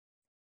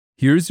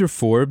Here's your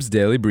Forbes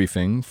Daily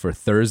Briefing for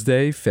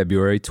Thursday,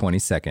 February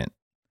 22nd.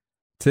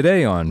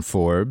 Today on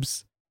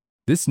Forbes,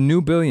 this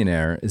new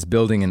billionaire is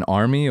building an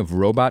army of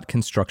robot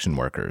construction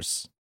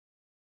workers.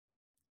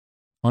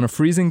 On a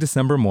freezing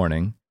December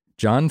morning,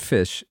 John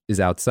Fish is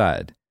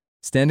outside,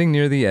 standing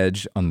near the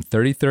edge on the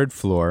 33rd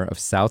floor of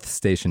South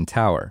Station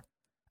Tower,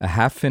 a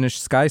half-finished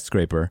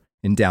skyscraper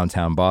in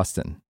downtown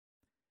Boston.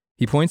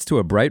 He points to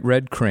a bright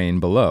red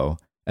crane below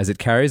as it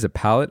carries a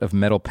pallet of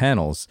metal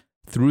panels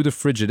through the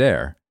frigid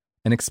air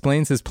and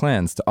explains his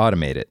plans to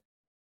automate it.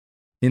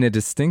 In a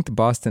distinct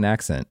Boston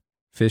accent,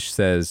 Fish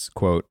says,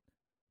 quote,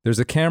 "There's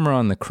a camera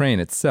on the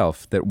crane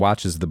itself that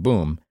watches the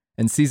boom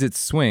and sees it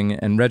swing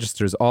and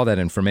registers all that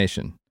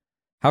information.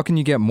 How can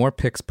you get more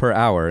picks per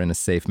hour in a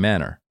safe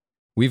manner?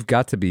 We've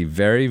got to be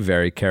very,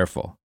 very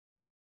careful."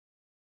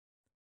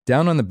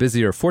 Down on the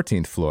busier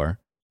 14th floor,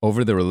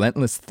 over the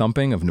relentless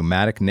thumping of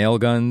pneumatic nail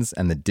guns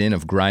and the din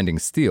of grinding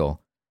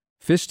steel,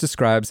 Fish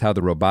describes how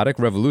the robotic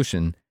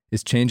revolution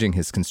is changing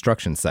his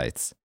construction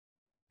sites.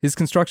 His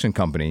construction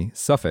company,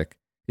 Suffolk,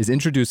 is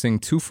introducing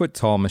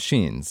 2-foot-tall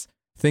machines,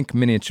 think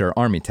miniature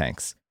army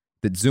tanks,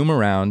 that zoom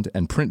around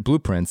and print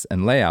blueprints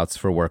and layouts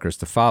for workers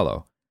to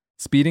follow,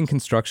 speeding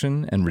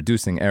construction and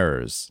reducing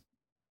errors.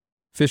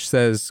 Fish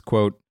says,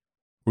 quote,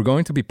 "We're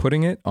going to be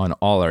putting it on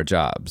all our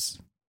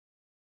jobs."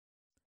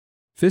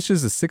 Fish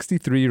is a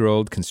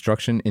 63-year-old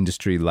construction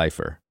industry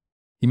lifer.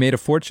 He made a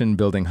fortune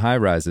building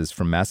high-rises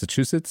from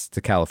Massachusetts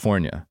to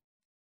California.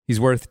 He's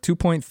worth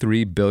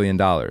 $2.3 billion,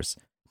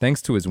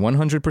 thanks to his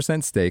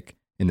 100% stake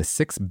in the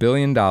 $6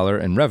 billion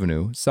in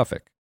revenue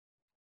Suffolk.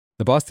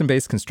 The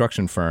Boston-based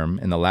construction firm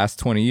in the last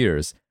 20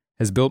 years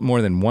has built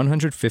more than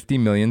 150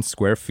 million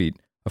square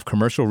feet of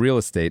commercial real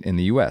estate in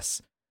the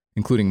U.S.,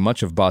 including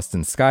much of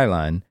Boston's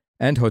skyline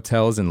and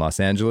hotels in Los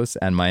Angeles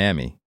and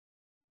Miami.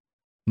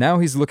 Now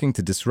he's looking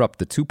to disrupt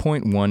the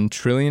 $2.1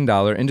 trillion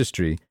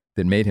industry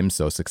that made him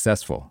so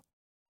successful.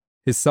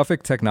 His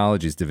Suffolk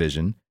Technologies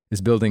division is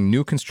building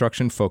new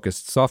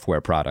construction-focused software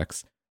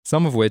products,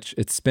 some of which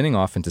it's spinning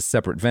off into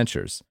separate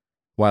ventures,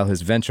 while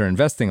his venture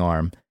investing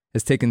arm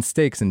has taken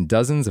stakes in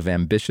dozens of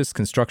ambitious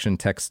construction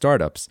tech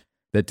startups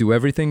that do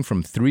everything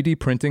from 3D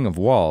printing of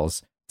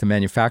walls to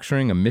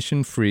manufacturing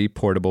emission-free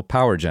portable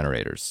power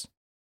generators.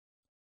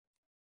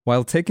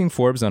 While taking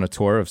Forbes on a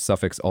tour of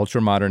Suffolk's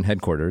ultra-modern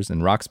headquarters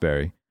in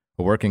Roxbury,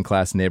 a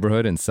working-class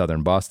neighborhood in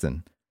southern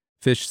Boston,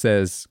 Fish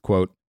says,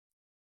 quote,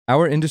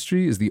 "Our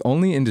industry is the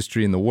only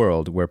industry in the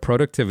world where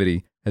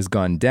productivity has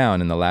gone down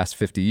in the last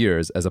 50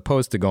 years as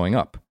opposed to going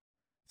up.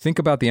 Think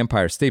about the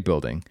Empire State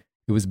Building.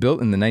 It was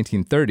built in the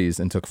 1930s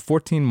and took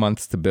 14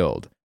 months to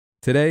build.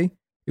 Today,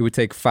 it would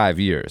take 5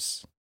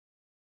 years."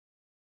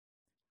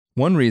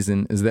 One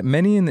reason is that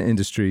many in the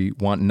industry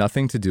want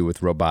nothing to do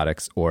with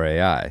robotics or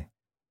AI.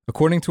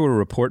 According to a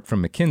report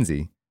from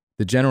McKinsey,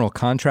 the general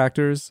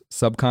contractors,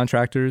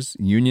 subcontractors,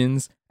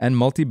 unions, and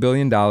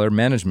multi-billion-dollar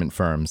management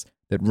firms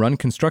that run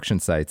construction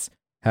sites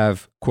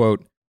have,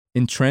 quote,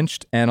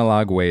 "entrenched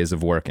analog ways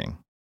of working."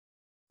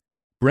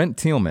 Brent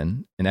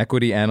Thielman, an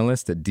equity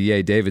analyst at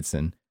D.A.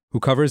 Davidson, who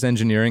covers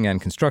engineering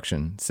and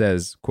construction,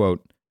 says,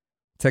 quote,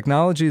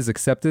 "Technology is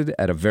accepted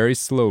at a very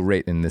slow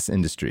rate in this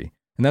industry,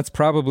 and that's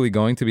probably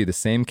going to be the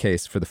same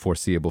case for the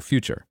foreseeable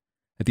future.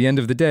 At the end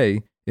of the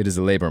day, it is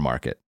a labor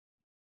market."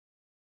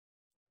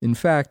 In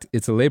fact,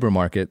 it's a labor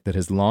market that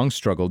has long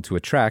struggled to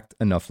attract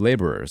enough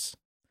laborers.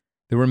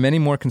 There were many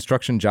more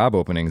construction job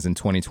openings in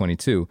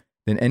 2022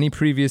 than any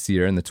previous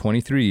year in the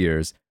 23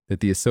 years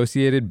that the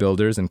Associated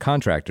Builders and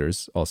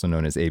Contractors, also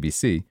known as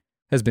ABC,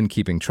 has been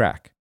keeping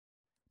track.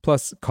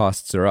 Plus,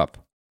 costs are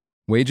up.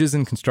 Wages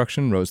in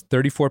construction rose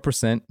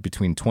 34%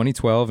 between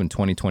 2012 and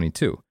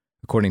 2022,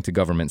 according to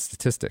government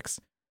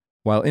statistics,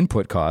 while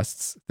input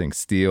costs, think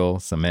steel,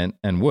 cement,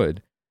 and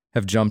wood,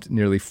 have jumped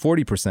nearly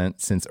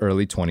 40% since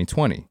early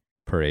 2020,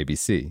 per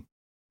ABC.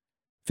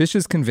 Fish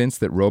is convinced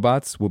that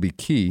robots will be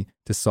key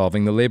to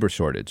solving the labor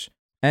shortage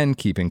and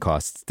keeping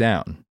costs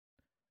down.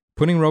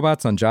 Putting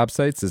robots on job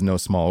sites is no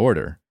small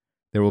order.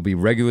 There will be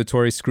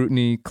regulatory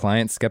scrutiny,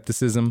 client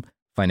skepticism,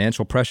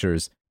 financial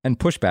pressures, and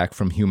pushback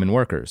from human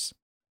workers.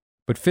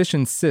 But Fish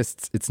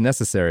insists it's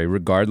necessary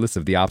regardless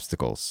of the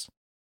obstacles.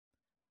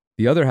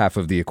 The other half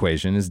of the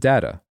equation is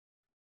data.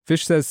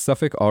 Fish says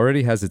Suffolk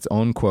already has its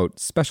own, quote,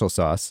 "special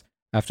sauce"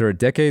 after a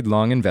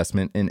decade-long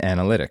investment in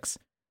analytics,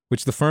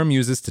 which the firm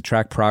uses to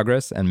track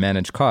progress and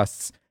manage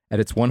costs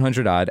at its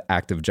 100-odd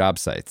active job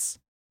sites.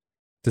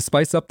 To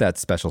spice up that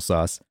special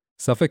sauce,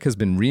 Suffolk has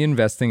been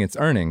reinvesting its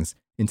earnings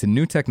into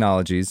new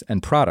technologies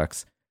and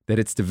products that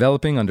it's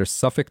developing under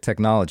Suffolk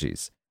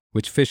Technologies,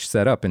 which Fish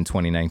set up in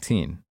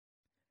 2019.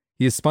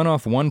 He has spun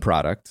off one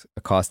product,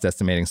 a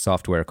cost-estimating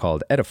software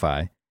called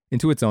Edify,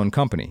 into its own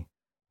company,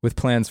 with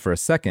plans for a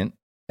second,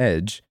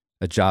 Edge,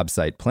 a job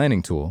site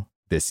planning tool,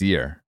 this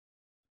year.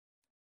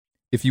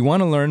 If you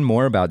want to learn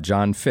more about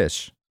John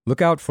Fish,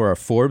 look out for our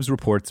Forbes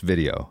Reports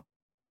video.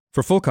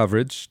 For full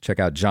coverage, check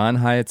out John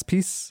Hyatt's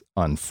piece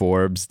on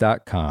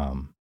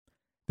Forbes.com.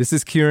 This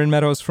is Kieran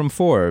Meadows from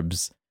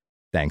Forbes.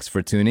 Thanks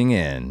for tuning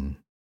in.